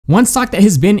One stock that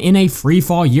has been in a free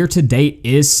fall year to date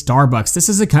is Starbucks. This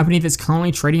is a company that's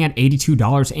currently trading at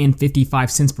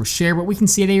 $82.55 per share, but we can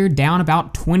see they are down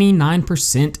about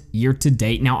 29% year to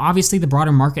date. Now, obviously, the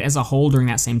broader market as a whole during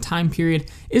that same time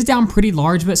period is down pretty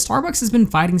large, but Starbucks has been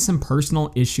fighting some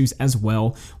personal issues as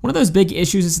well. One of those big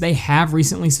issues is they have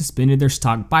recently suspended their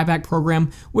stock buyback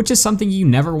program, which is something you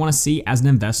never want to see as an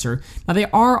investor. Now, they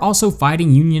are also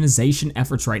fighting unionization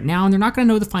efforts right now, and they're not going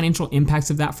to know the financial impacts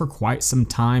of that for quite some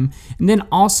time. And then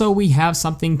also we have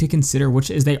something to consider,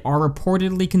 which is they are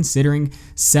reportedly considering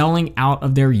selling out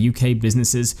of their UK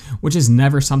businesses, which is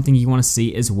never something you want to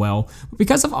see as well. But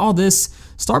because of all this,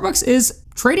 Starbucks is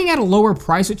trading at a lower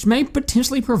price, which may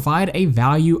potentially provide a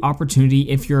value opportunity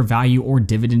if you're a value or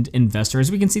dividend investor.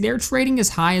 As we can see, they're trading as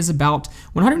high as about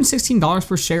 $116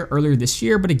 per share earlier this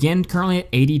year, but again, currently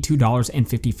at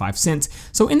 $82.55.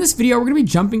 So in this video, we're going to be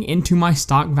jumping into my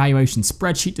stock valuation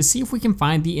spreadsheet to see if we can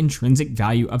find the intrinsic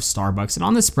value of Starbucks. And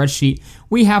on this spreadsheet,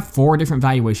 we have 4 different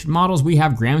valuation models. We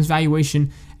have Graham's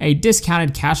valuation, a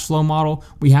discounted cash flow model,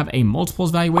 we have a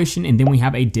multiples valuation, and then we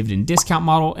have a dividend discount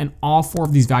model, and all 4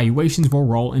 of these valuations will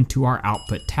roll into our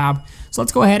output tab. So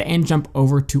let's go ahead and jump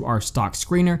over to our stock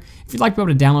screener. If you'd like to be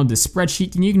able to download this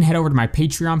spreadsheet, then you can head over to my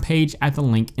Patreon page at the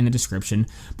link in the description.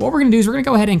 But what we're gonna do is we're gonna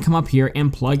go ahead and come up here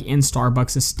and plug in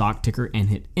Starbucks' stock ticker and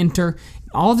hit enter.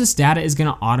 All of this data is going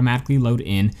to automatically load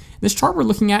in. This chart we're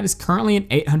looking at is currently an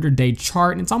 800-day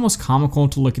chart, and it's almost comical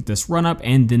to look at this run up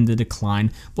and then the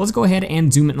decline. But let's go ahead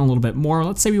and zoom in a little bit more.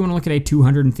 Let's say we want to look at a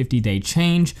 250-day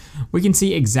change. We can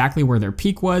see exactly where their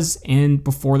peak was and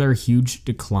before their huge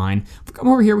decline. If we come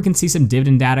over here, we can see some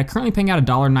dividend data, currently paying out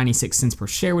 $1.96 per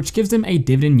share, which gives them a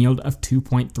dividend yield of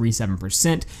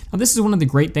 2.37%. Now, this is one of the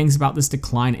great things about this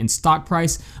decline in stock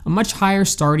price, a much higher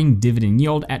starting dividend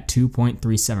yield at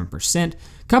 2.37%.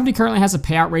 Company currently has a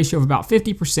payout ratio of about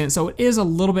 50%, so it is a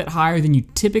little bit higher than you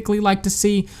typically like to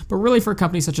see, but really for a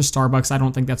company such as Starbucks, I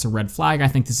don't think that's a red flag. I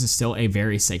think this is still a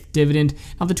very safe dividend.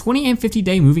 Now, the 20 and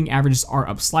 50-day moving averages are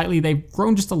up slightly. They've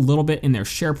grown just a little bit in their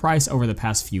share price over the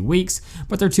past few weeks,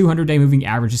 but their 200-day moving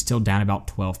average is still down about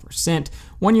 12%.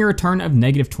 1-year return of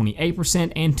negative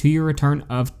 28% and 2-year return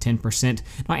of 10%.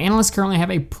 Now, analysts currently have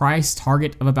a price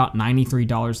target of about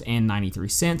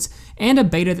 $93.93 and a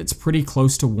beta that's pretty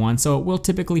close to 1, so it will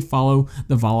typically follow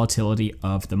the volatility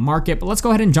of the market. But let's go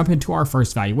ahead and jump into our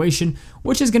first valuation,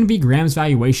 which is going to be Graham's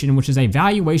valuation, which is a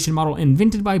valuation model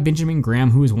invented by Benjamin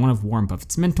Graham, who is one of Warren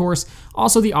Buffett's mentors,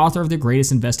 also the author of the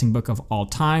greatest investing book of all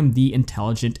time, The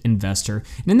Intelligent Investor.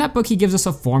 And in that book, he gives us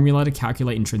a formula to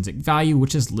calculate intrinsic value,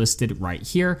 which is listed right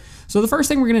here. So the first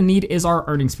thing we're going to need is our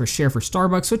earnings per share for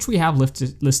Starbucks, which we have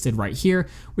listed right here.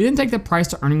 We then take the price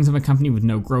to earnings of a company with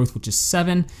no growth, which is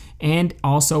 7, and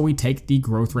also we take the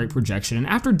growth rate projection. And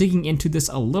after digging into this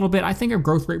a little bit, I think a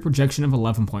growth rate projection of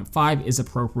 11.5 is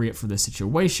appropriate for this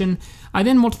situation. I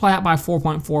then multiply that by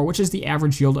 4.4, which is the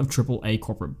average yield of AAA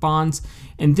corporate bonds.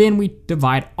 And then we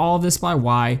divide all of this by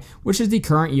Y, which is the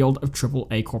current yield of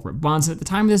AAA corporate bonds. And at the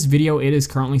time of this video, it is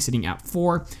currently sitting at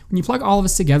 4. When you plug all of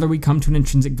this together, we come to an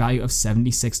intrinsic value of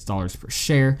 $76 per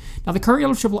share. Now, the current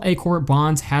yield of AAA corporate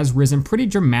bonds has risen pretty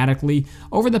dramatically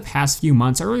over the past few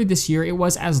months. Earlier this year, it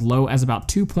was as low as about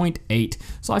 2.8.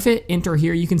 So if I hit enter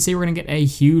here, you can see we're going to get a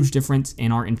huge difference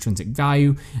in our intrinsic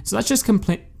value. So that's just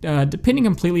depending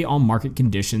completely on market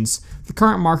conditions. The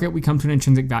current market, we come to an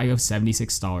intrinsic value of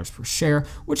 $76 per share,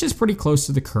 which is pretty close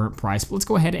to the current price. But let's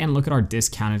go ahead and look at our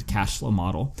discounted cash flow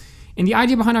model. And the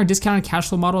idea behind our discounted cash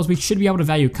flow model is we should be able to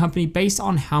value a company based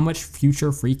on how much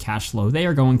future free cash flow they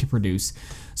are going to produce.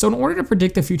 So in order to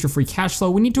predict the future free cash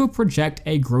flow, we need to project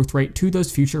a growth rate to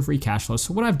those future free cash flows.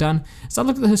 So what I've done is I've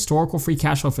looked at the historical free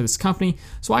cash flow for this company,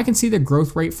 so I can see the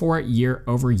growth rate for it year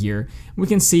over year. We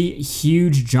can see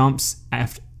huge jumps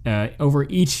over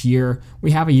each year.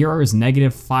 We have a year where it was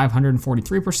negative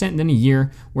 543%, and then a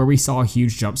year where we saw a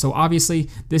huge jump. So obviously,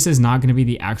 this is not going to be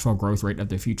the actual growth rate of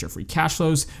the future free cash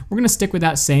flows. We're going to stick with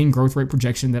that same growth rate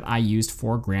projection that I used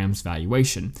for Graham's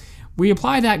valuation. We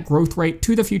apply that growth rate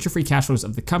to the future free cash flows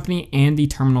of the company and the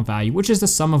terminal value, which is the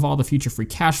sum of all the future free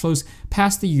cash flows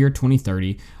past the year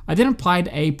 2030. I then applied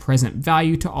a present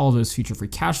value to all of those future free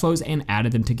cash flows and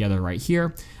added them together right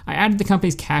here. I added the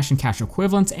company's cash and cash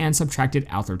equivalents and subtracted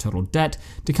out their total debt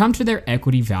to come to their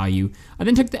equity value. I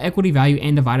then took the equity value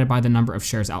and divided by the number of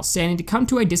shares outstanding to come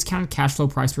to a discounted cash flow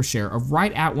price per share of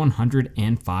right at $105.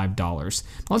 Now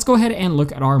let's go ahead and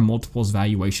look at our multiples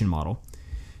valuation model.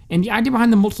 And the idea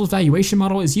behind the multiples valuation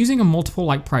model is using a multiple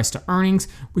like price to earnings.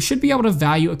 We should be able to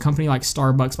value a company like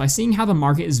Starbucks by seeing how the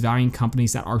market is valuing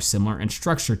companies that are similar in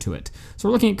structure to it. So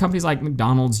we're looking at companies like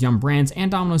McDonald's, Yum Brands,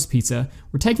 and Domino's Pizza.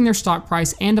 we're taking their stock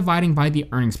price and dividing by the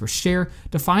earnings per share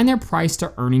to find their price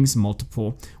to earnings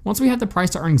multiple. Once we have the price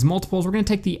to earnings multiples, we're going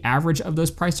to take the average of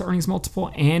those price to earnings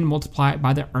multiple and multiply it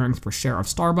by the earnings per share of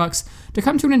Starbucks to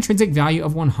come to an intrinsic value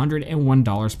of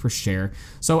 $101 per share.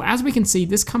 So as we can see,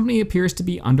 this company appears to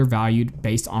be undervalued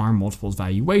based on our multiples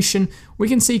valuation. We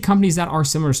can see companies that are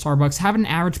similar to Starbucks have an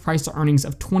average price to earnings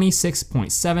of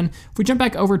 26.7. If we jump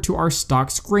back over to our stock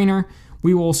screener,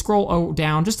 we will scroll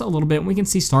down just a little bit and we can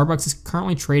see Starbucks is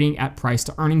currently trading at price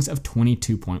to earnings of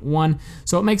 22.1.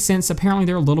 So it makes sense. Apparently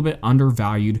they're a little bit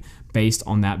undervalued based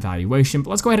on that valuation. But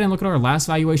let's go ahead and look at our last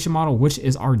valuation model, which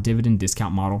is our dividend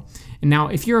discount model. And now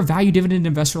if you're a value dividend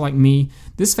investor like me,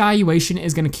 this valuation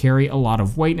is going to carry a lot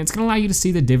of weight and it's going to allow you to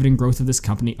see the dividend growth of this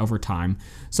company over time.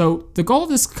 So the goal of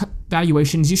this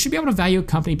valuation is you should be able to value a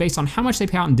company based on how much they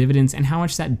pay out in dividends and how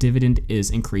much that dividend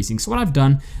is increasing. So what I've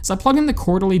done is I plug in the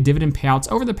quarterly dividend payouts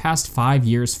over the past 5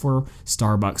 years for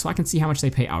Starbucks so I can see how much they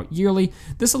pay out yearly.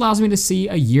 This allows me to see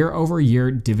a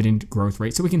year-over-year dividend growth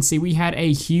rate. So we can see we had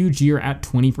a huge year at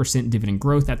 20% dividend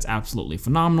growth. That's absolutely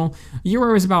phenomenal. A year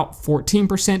where it was about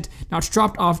 14%. Now it's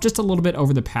dropped off just a little bit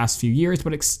over the past few years,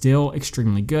 but it's still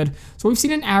extremely good. So we've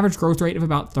seen an average growth rate of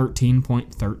about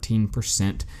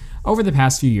 13.13% over the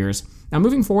past few years. Now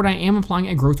moving forward, I am applying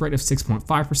a growth rate of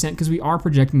 6.5% because we are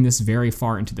projecting this very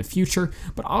far into the future,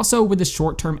 but also with the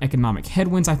short-term economic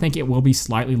headwinds, I think it will be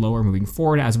slightly lower moving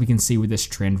forward as we can see with this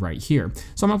trend right here.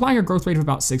 So I'm applying a growth rate of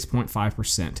about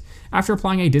 6.5%. After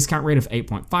applying a discount rate of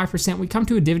 8.5%, we come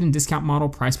to a dividend discount model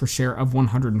price per share of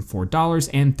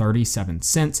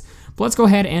 $104.37. But let's go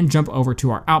ahead and jump over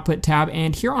to our output tab,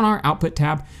 and here on our output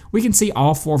tab, we can see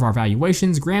all 4 of our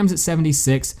valuations: grams at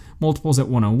 76, multiples at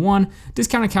 101,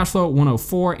 discounted cash flow at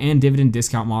 104, and dividend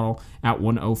discount model at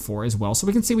 104 as well. So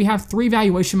we can see we have 3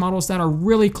 valuation models that are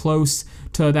really close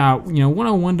to that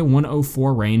 101 to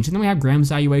 104 range, and then we have grams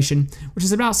valuation, which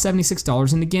is about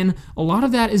 $76. And again, a lot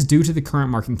of that is due to the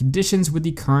current market conditions with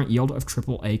the current yield of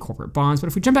AAA corporate bonds. But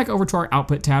if we jump back over to our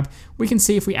output tab, we can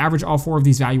see if we average all 4 of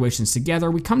these valuations together,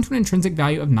 we come to an intrinsic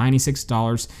value of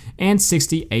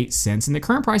 $96.68, and the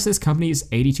current price of this company is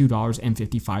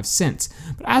 $82.55.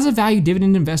 But as a value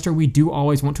dividend investor, we do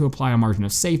always want to apply a margin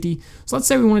of safety. So let's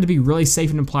say we wanted to be really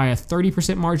safe and apply a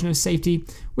 30% margin of safety.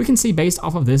 We can see based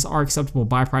off of this, our acceptable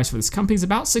buy price for this company is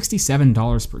about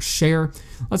 $67 per share.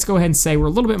 Let's go ahead and say we're a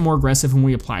little bit more aggressive when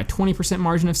we apply a 20%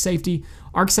 margin of safety.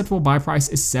 Our acceptable buy price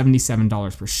is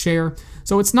 $77 per share.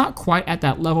 So it's not quite at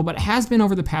that level, but it has been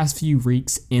over the past few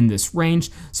weeks in this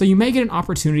range. So you may get an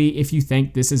opportunity if you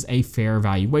think this is a fair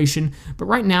valuation. But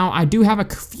right now, I do have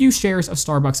a few shares of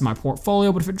Starbucks in my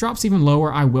portfolio, but if it drops even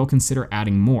lower, I will consider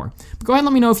adding more. But go ahead and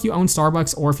let me know if you own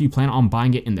Starbucks or if you plan on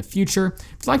buying it in the future.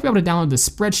 If you'd like to be able to download this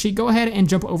spreadsheet, go ahead and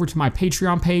jump over to my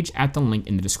Patreon page at the link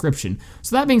in the description.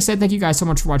 So that being said, thank you guys so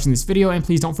much for watching this video, and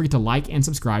please don't forget to like and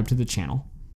subscribe to the channel.